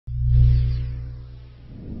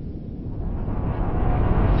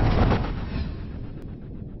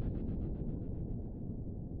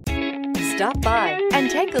Stop by and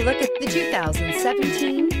take a look at the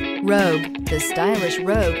 2017 Rogue. The stylish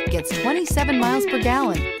Rogue gets 27 miles per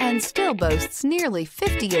gallon and still boasts nearly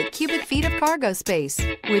 58 cubic feet of cargo space.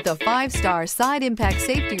 With a 5-star side impact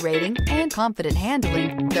safety rating and confident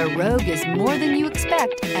handling, the Rogue is more than you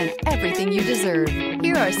expect and everything you deserve.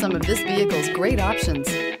 Here are some of this vehicle's great options: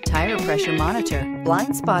 tire pressure monitor,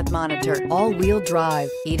 blind spot monitor, all-wheel drive,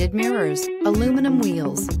 heated mirrors, aluminum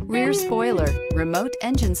wheels, rear spoiler, remote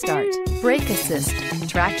engine start, brake assist,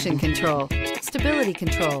 traction control, stability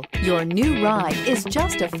control. Your new ride is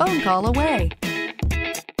just a phone call away.